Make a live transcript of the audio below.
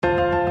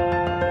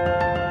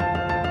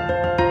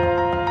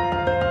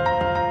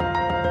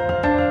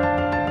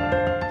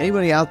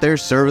Anybody out there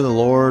serving the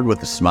Lord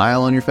with a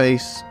smile on your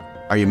face?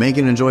 Are you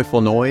making a joyful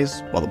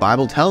noise? Well, the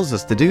Bible tells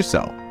us to do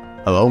so.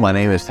 Hello, my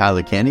name is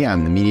Tyler Kenny.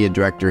 I'm the media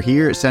director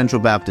here at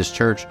Central Baptist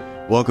Church,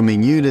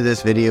 welcoming you to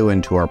this video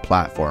and to our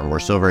platform. We're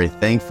so very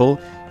thankful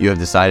you have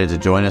decided to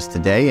join us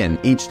today, and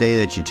each day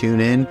that you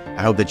tune in,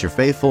 I hope that you're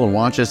faithful and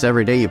watch us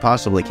every day you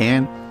possibly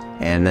can.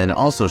 And then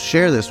also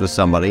share this with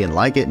somebody and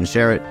like it and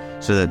share it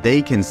so that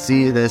they can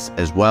see this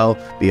as well,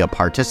 be a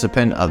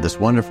participant of this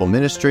wonderful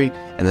ministry,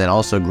 and then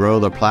also grow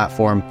the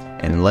platform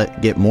and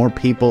get more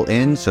people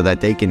in so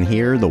that they can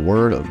hear the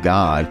Word of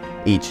God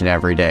each and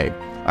every day.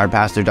 Our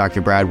pastor,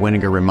 Dr. Brad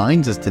Winiger,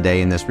 reminds us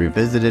today in this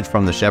Revisited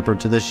from the Shepherd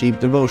to the Sheep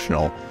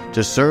devotional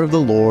to serve the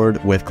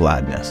Lord with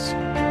gladness.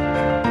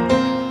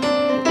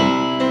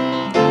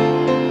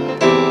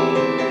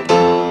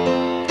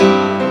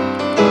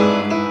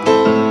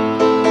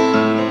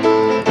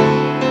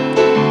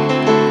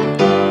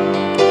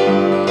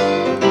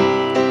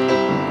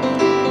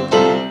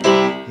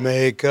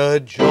 Make a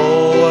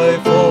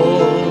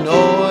joyful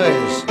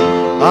noise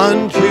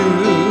unto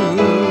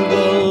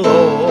the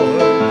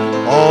Lord,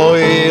 all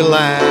ye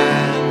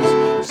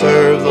lands,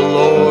 serve the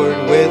Lord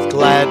with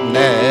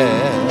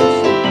gladness.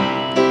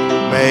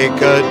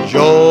 Make a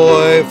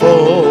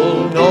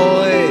joyful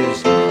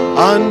noise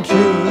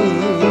unto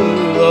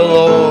the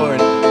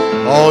Lord,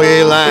 all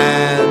ye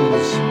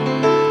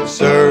lands,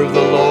 serve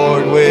the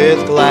Lord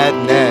with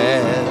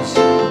gladness.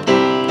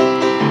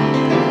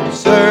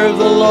 Serve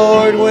the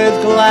Lord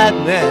with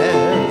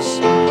gladness.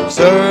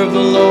 Serve the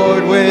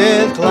Lord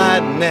with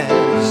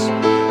gladness.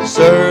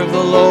 Serve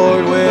the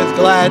Lord with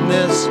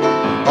gladness,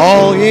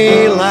 all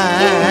ye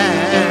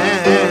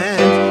lands.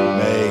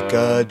 Make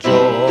a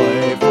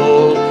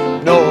joyful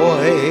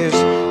noise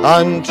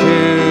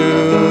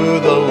unto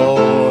the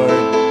Lord.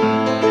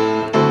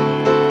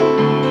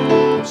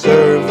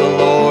 Serve the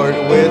Lord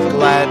with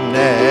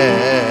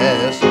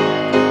gladness.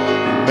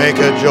 Make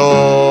a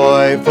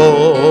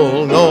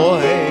joyful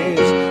noise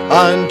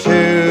unto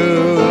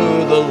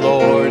the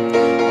Lord,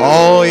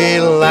 all ye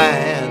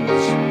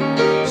lands,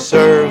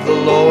 serve the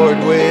Lord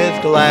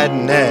with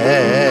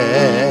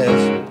gladness.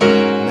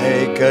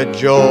 Make a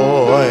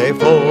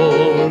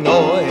joyful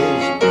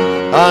noise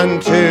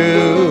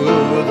unto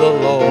the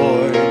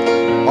Lord,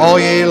 all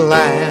ye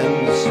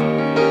lands,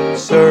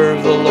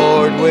 serve the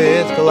Lord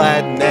with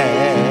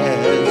gladness.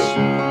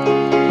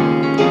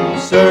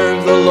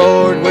 Serve the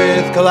Lord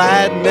with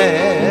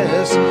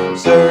gladness.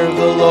 Serve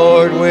the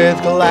Lord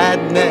with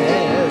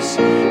gladness.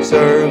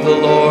 Serve the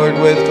Lord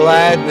with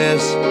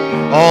gladness,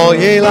 all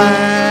ye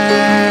lands.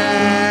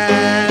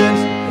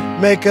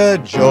 Make a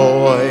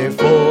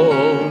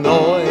joyful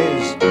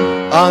noise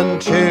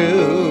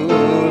unto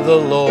the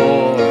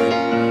Lord,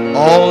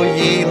 all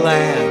ye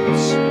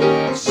lands.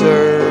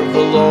 Serve the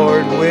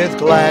Lord with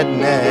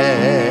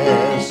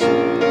gladness,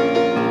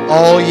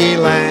 all ye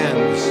lands.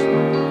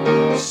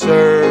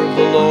 Serve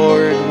the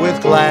Lord with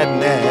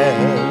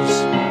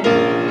gladness,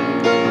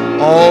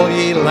 all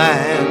ye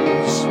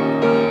lands,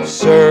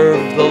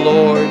 serve the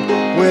Lord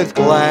with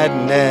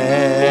gladness.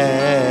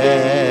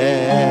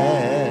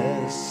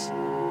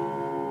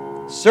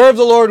 Serve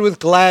the Lord with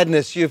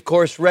gladness. You, of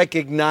course,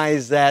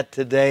 recognize that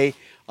today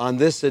on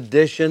this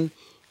edition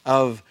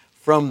of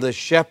From the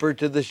Shepherd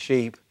to the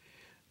Sheep,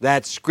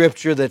 that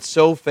scripture that's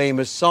so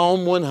famous,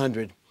 Psalm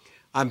 100.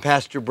 I'm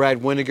Pastor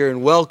Brad Winiger,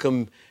 and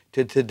welcome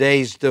to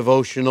today's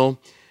devotional.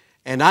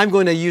 And I'm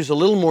going to use a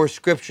little more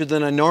scripture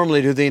than I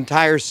normally do, the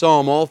entire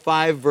psalm, all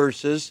 5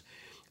 verses.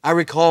 I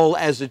recall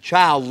as a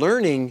child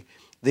learning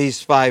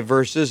these 5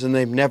 verses, and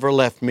they've never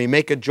left me.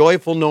 Make a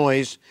joyful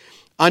noise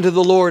unto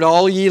the Lord,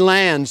 all ye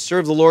lands.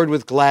 Serve the Lord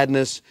with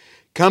gladness.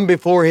 Come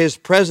before His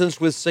presence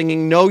with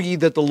singing. Know ye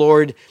that the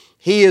Lord,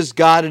 He is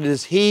God. It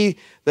is He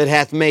that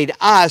hath made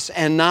us,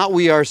 and not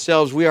we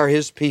ourselves. We are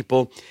His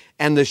people,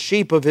 and the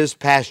sheep of His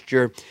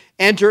pasture.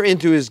 Enter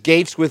into His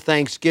gates with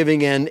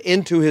thanksgiving, and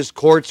into His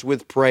courts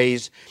with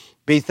praise.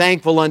 Be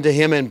thankful unto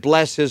Him, and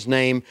bless His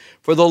name.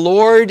 For the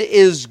Lord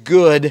is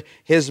good,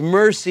 His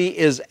mercy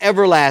is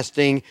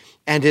everlasting,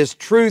 and His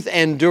truth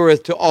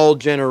endureth to all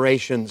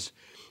generations.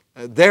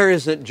 There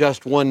isn't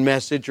just one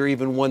message or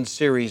even one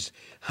series.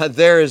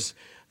 There is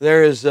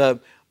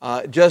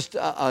just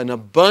an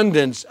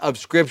abundance of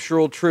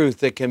scriptural truth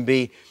that can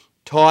be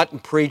taught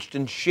and preached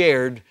and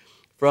shared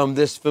from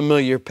this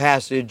familiar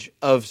passage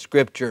of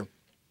Scripture.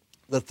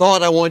 The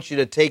thought I want you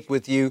to take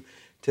with you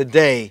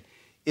today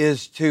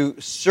is to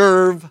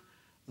serve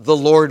the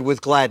Lord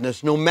with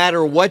gladness. No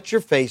matter what you're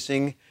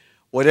facing,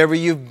 whatever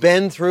you've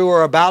been through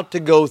or about to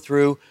go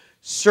through,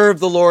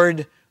 serve the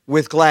Lord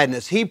with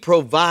gladness. He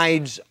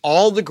provides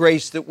all the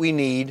grace that we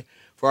need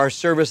for our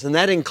service, and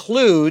that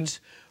includes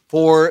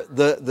for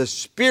the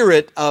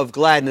spirit of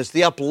gladness.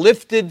 The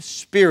uplifted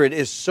spirit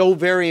is so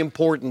very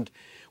important.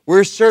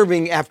 We're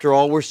serving, after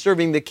all, we're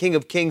serving the King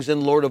of Kings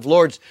and Lord of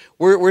Lords.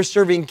 We're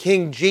serving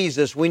King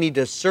Jesus. We need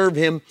to serve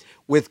Him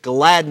with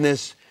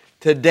gladness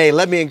today.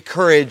 Let me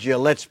encourage you.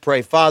 Let's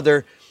pray.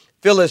 Father,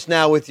 fill us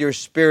now with your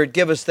Spirit.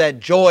 Give us that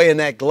joy and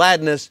that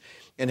gladness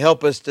and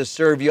help us to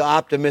serve you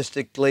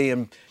optimistically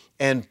and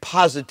and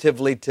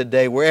positively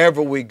today,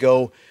 wherever we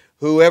go,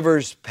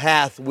 whoever's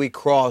path we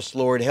cross,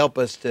 Lord, help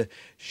us to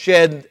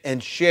shed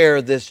and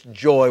share this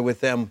joy with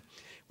them.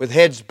 With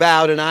heads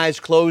bowed and eyes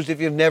closed, if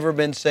you've never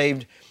been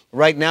saved,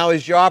 right now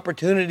is your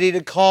opportunity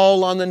to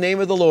call on the name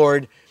of the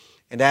Lord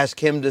and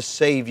ask Him to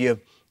save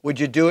you. Would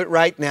you do it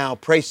right now?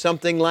 Pray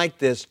something like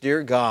this: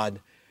 Dear God,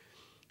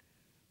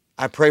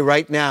 I pray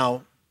right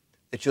now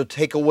that You'll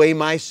take away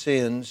my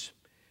sins,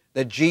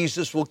 that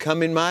Jesus will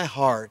come in my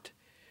heart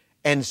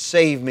and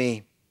save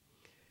me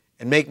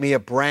and make me a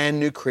brand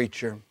new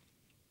creature.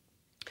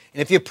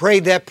 And if you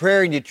prayed that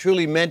prayer and you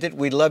truly meant it,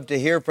 we'd love to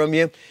hear from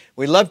you.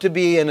 We'd love to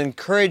be an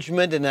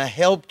encouragement and a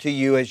help to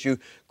you as you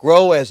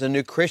grow as a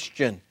new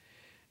Christian.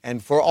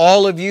 And for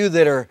all of you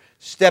that are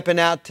stepping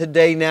out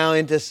today now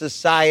into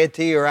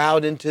society or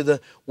out into the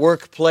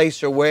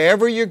workplace or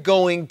wherever you're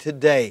going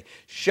today,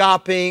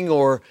 shopping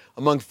or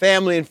among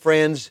family and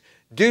friends,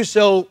 do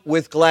so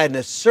with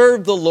gladness.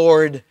 Serve the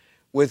Lord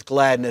with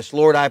gladness.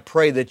 Lord, I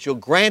pray that You'll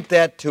grant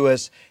that to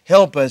us.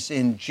 Help us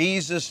in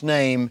Jesus'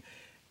 name.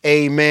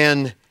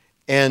 Amen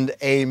and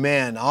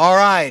amen. All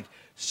right.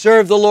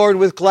 Serve the Lord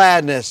with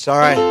gladness. All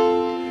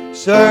right.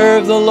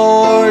 Serve the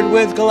Lord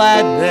with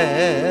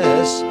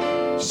gladness.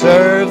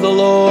 Serve the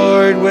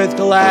Lord with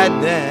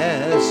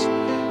gladness.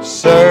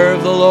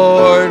 Serve the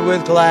Lord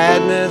with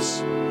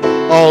gladness.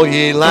 All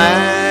ye lands,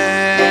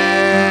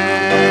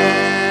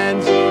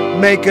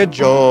 make a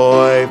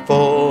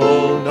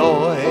joyful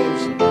noise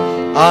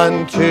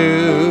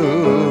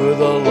unto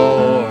the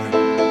Lord.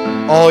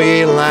 All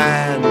ye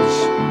lands,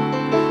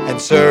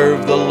 and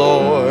serve the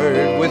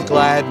Lord with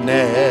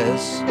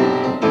gladness.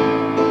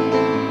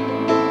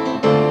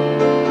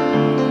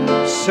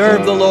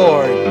 Serve the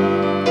Lord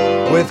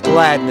with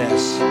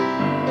gladness.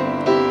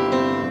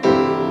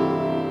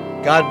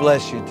 God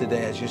bless you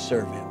today as you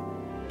serve Him.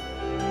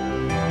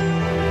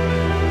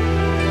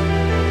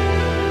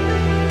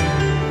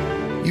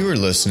 You are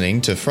listening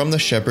to From the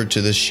Shepherd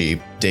to the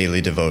Sheep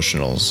Daily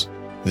Devotionals.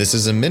 This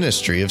is a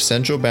ministry of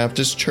Central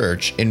Baptist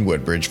Church in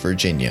Woodbridge,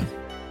 Virginia.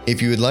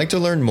 If you would like to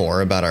learn more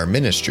about our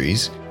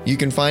ministries, you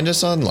can find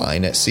us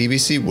online at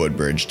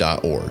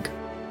cbcwoodbridge.org.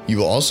 You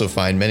will also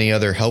find many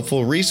other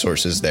helpful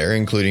resources there,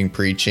 including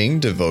preaching,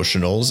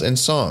 devotionals, and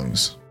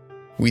songs.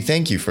 We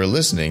thank you for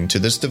listening to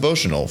this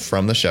devotional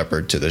From the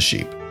Shepherd to the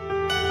Sheep.